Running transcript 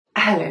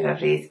Hello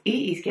lovelies, it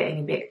is getting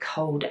a bit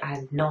cold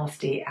and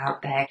nasty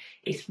out there.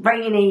 It's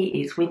rainy,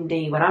 it's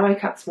windy. When I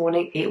woke up this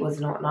morning it was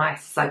not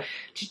nice. So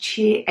to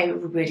cheer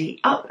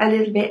everybody up a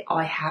little bit,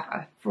 I have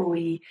a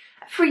freebie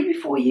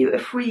for you, a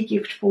free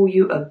gift for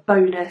you, a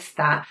bonus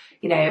that,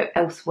 you know,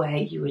 elsewhere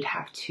you would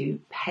have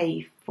to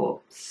pay for.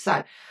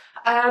 So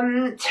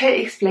to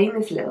explain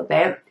this a little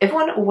bit,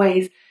 everyone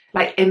always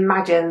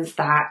imagines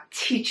that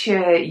teacher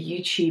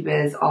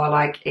YouTubers are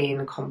like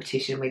in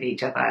competition with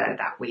each other,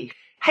 that we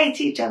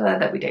hate each other,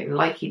 that we don't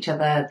like each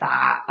other,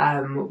 that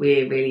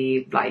we're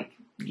really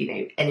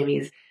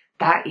enemies.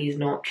 That is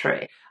not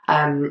true.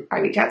 I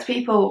reach out to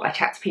people, I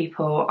chat to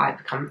people, I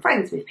become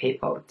friends with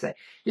people. So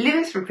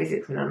Lewis from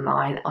Physics and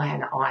Online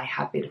and I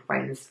have been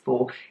friends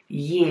for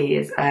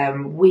years.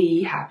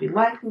 We have been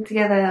working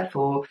together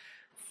for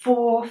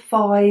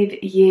 4-5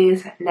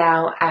 years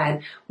now,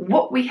 and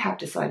what we have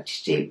decided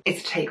to do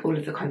is to take all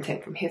of the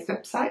content from his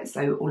website,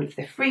 so all of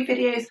the free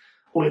videos,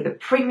 all of the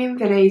premium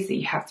videos that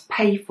you have to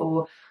pay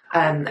for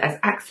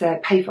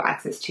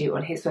access to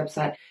on his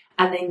website,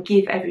 and then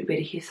give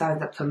everybody who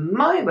signs up to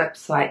my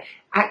website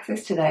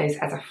access to those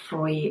as a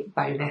free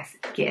bonus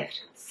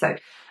gift. So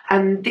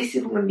this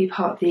is going to be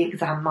part of the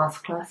exam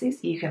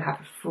masterclasses. You can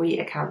have a free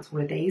account to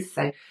all of these.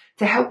 So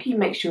to help you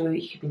make sure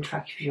that you keep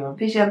track of your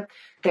revision,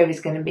 there is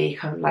going to be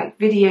kind of like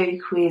video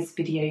quiz,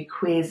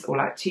 or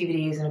like 2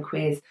 videos and a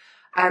quiz,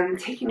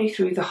 taking you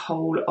through the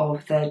whole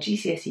of the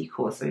GCSE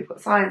course. So we've got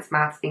science,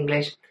 maths,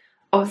 English.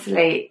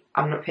 Obviously,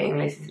 I'm not putting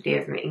loads of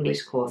videos in the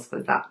English course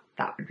because that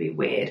would be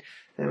weird.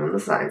 So I'm on the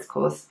science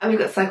course. And we've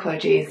got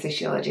psychology and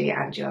sociology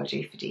and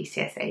geology for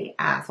GCSE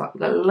as well.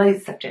 We've got loads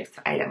of subjects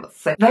for A-levels.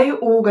 So they're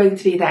all going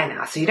to be there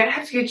now. So you don't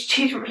have to go to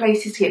 2 different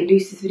places to get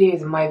Lucy's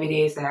videos and my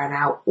videos. They are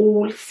now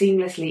all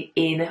seamlessly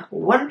in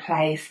one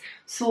place,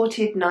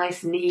 sorted,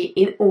 nice, neat,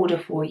 in order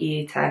for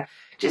you to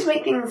just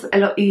make things a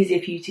lot easier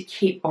for you to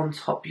keep on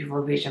top of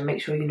your revision.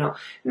 Make sure you're not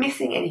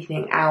missing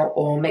anything out,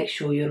 or make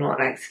sure you're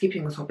not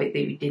skipping a topic that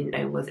you didn't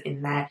know was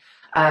in there.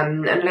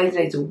 And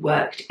loads of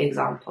worked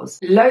examples.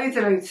 Loads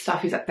of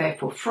stuff is up there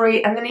for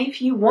free. And then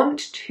if you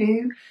want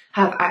to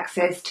have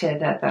access to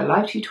the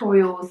live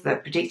tutorials, the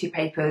predicted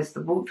papers,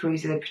 the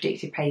walkthroughs of the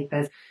predicted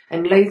papers,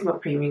 and loads more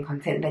premium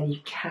content, then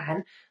you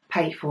can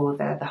pay for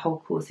the whole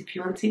course if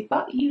you want to,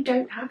 but you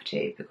don't have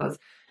to, because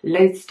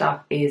loads of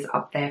stuff is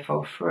up there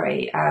for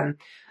free.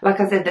 Like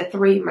I said, the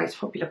 3 most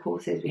popular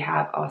courses we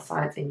have are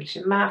science, English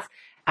and maths,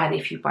 and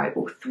if you buy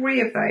all 3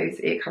 of those,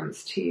 it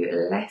comes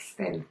to less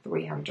than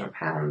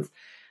 £300,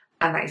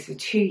 and that is for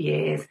 2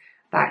 years.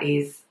 That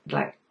is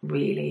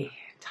really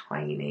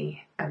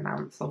tiny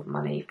amounts of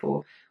money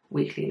for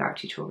weekly live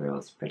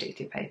tutorials,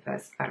 predicted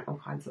papers, and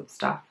all kinds of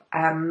stuff.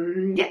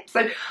 Yeah,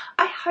 so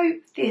I hope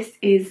this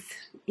is,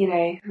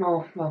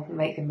 will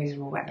make the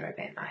miserable weather a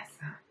bit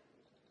nicer.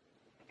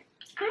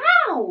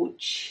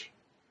 Ouch!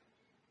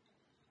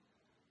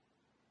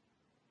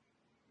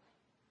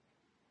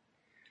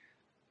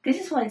 This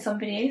is why in some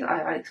videos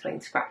I'll explain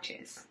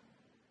scratches.